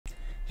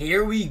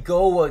Here we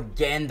go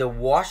again. The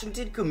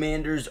Washington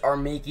Commanders are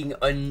making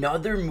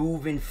another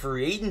move in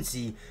free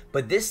agency,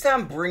 but this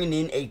time bringing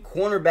in a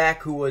cornerback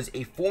who was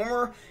a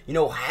former,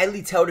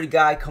 highly touted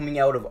guy coming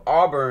out of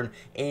Auburn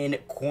in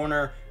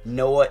corner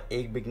Noah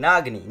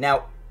Igbinoghene.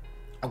 Now,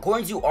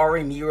 according to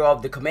R.A.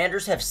 Mirov, the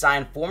Commanders have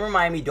signed former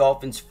Miami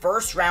Dolphins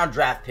first-round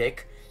draft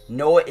pick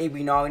Noah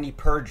Igbinoghene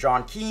per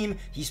John Keim.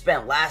 He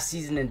spent last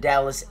season in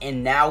Dallas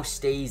and now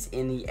stays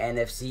in the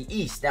NFC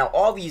East. Now,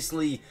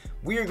 obviously,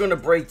 we are going to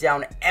break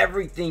down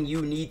everything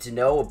you need to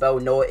know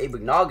about Noah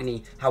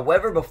Igbinoghene.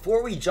 However,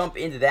 before we jump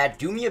into that,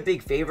 do me a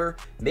big favor.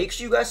 Make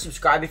sure you guys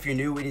subscribe if you're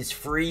new. It is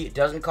free. It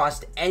doesn't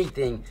cost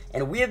anything.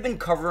 And we have been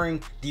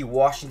covering the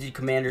Washington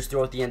Commanders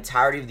throughout the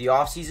entirety of the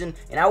offseason,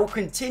 and I will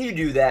continue to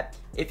do that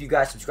if you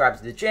guys subscribe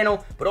to the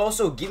channel. But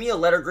also, give me a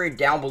letter grade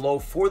down below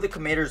for the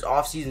Commanders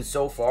offseason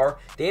so far.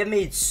 They have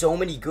made so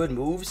many good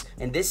moves,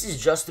 and this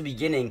is just the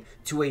beginning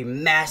to a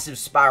massive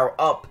spiral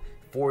up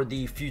for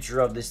the future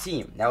of this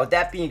team. Now, with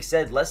that being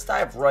said, let's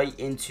dive right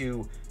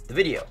into the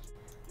video.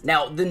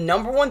 Now, the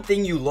number one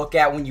thing you look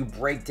at when you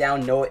break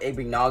down Noah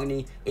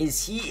Igbinoghene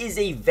is he is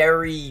a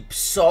very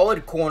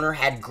solid corner,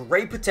 had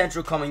great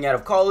potential coming out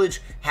of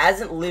college,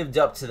 hasn't lived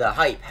up to the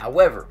hype.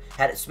 However,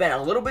 had spent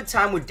a little bit of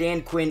time with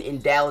Dan Quinn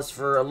in Dallas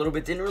for a little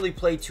bit, didn't really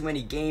play too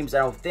many games, I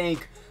don't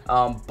think.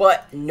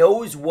 But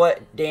knows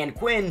what Dan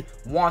Quinn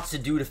wants to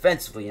do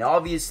defensively. And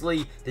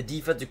obviously, the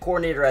defensive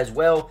coordinator as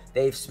well,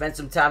 they've spent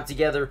some time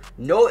together.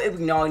 Noah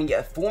Igbinoghene,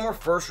 a former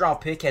first-round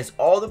pick, has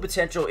all the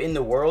potential in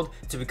the world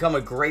to become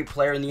a great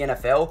player in the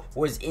NFL,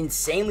 was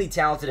insanely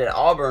talented at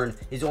Auburn,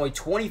 is only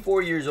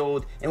 24 years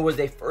old, and was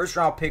a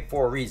first-round pick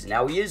for a reason.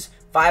 Now, he is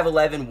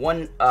 5'11",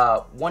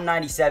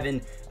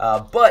 197,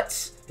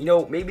 but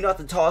maybe not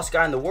the tallest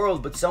guy in the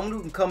world, but someone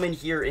who can come in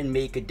here and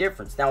make a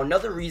difference. Now,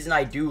 another reason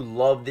I do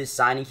love this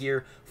signing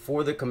here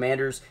for the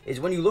Commanders is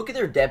when you look at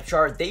their depth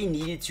chart, they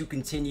needed to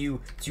continue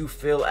to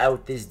fill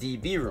out this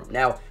DB room.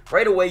 Now,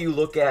 right away, you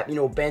look at,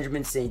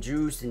 Benjamin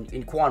St-Juste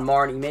and Quan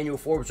Martin, Emmanuel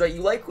Forbes, right?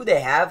 You like who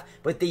they have,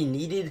 but they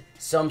needed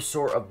some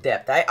sort of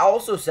depth. I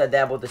also said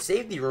that about the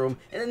safety room,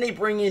 and then they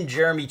bring in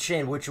Jeremy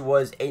Chin, which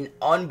was an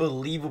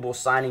unbelievable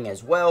signing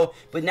as well.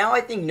 But now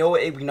I think Noah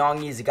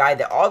Igbinoghene is a guy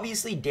that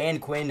obviously Dan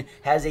Quinn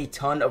has a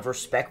ton of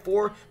respect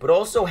for, but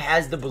also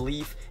has the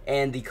belief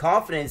and the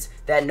confidence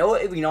that Noah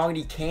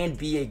Igbinoghene can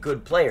be a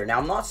good player. Now,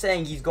 I'm not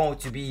saying he's going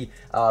to be,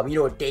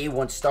 a day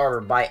one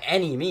starter by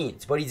any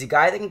means, but he's a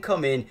guy that can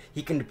come in.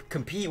 He can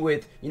compete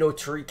with,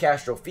 Tariq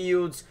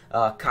Castro-Fields,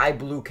 Caillou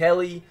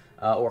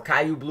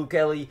Blue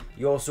Kelly.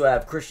 You also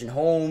have Christian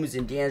Holmes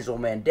and D'Angelo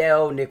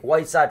Mandel, Nick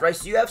Whiteside, right?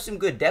 So you have some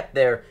good depth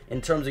there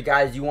in terms of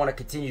guys you want to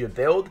continue to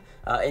build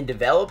and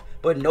develop.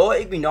 But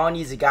Noah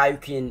Igbinoghene is a guy who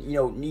can,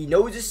 he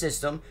knows the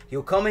system.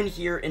 He'll come in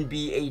here and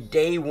be a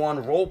day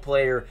one role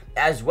player,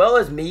 as well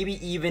as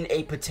maybe even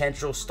a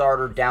potential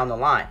starter down the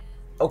line.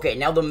 Okay,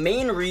 now the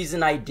main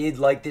reason I did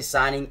like this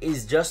signing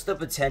is just the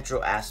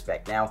potential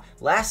aspect. Now,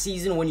 last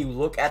season, when you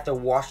look at the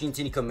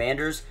Washington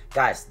Commanders,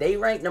 guys, they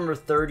ranked number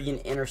 30 in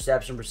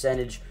interception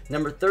percentage,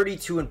 number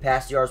 32 in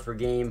pass yards per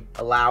game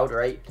allowed,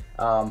 right?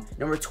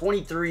 Number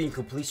 23 in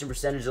completion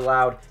percentage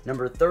allowed,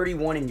 number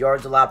 31 in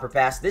yards allowed per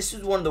pass. This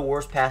is one of the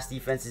worst pass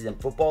defenses in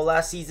football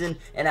last season,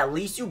 and at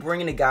least you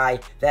bring in a guy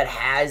that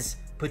has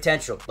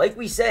potential. Like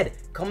we said,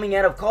 coming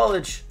out of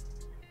college,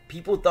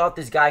 people thought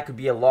this guy could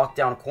be a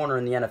lockdown corner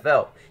in the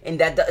NFL. And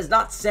that is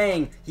not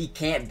saying he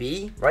can't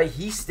be, right?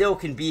 He still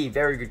can be a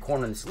very good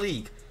corner in this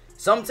league.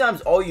 Sometimes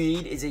all you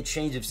need is a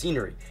change of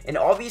scenery. And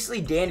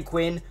obviously Dan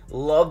Quinn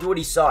loved what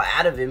he saw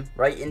out of him,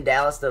 right, in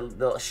Dallas,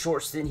 the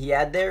short stint he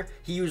had there.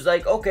 He was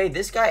like, okay,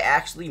 this guy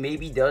actually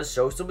maybe does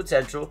show some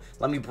potential.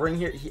 Let me bring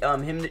him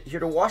here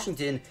to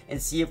Washington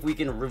and see if we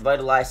can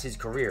revitalize his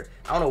career.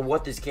 I don't know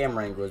what this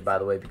camera angle is, by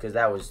the way, because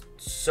that was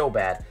so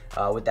bad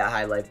with that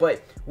highlight.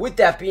 But with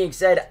that being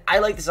said, I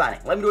like the signing.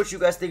 Let me know what you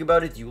guys think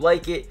about it. Do you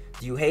like it?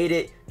 Do you hate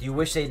it? Do you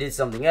wish they did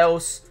something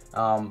else?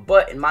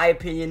 But in my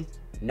opinion,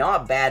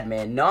 not bad,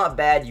 man. Not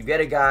bad. You get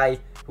a guy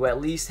who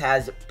at least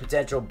has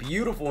potential.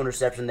 Beautiful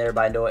interception there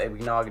by Noah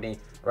Igbinoghene,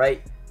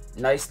 right?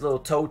 Nice little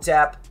toe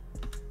tap.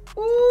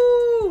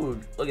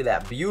 Ooh, look at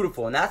that.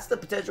 Beautiful. And that's the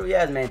potential he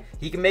has, man.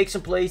 He can make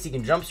some plays. He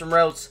can jump some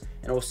routes.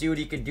 And we'll see what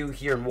he can do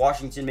here in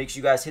Washington. Make sure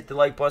you guys hit the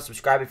like button.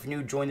 Subscribe if you're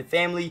new. Join the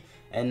family.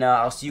 And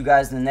I'll see you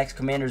guys in the next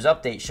Commanders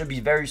update. Should be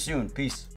very soon. Peace.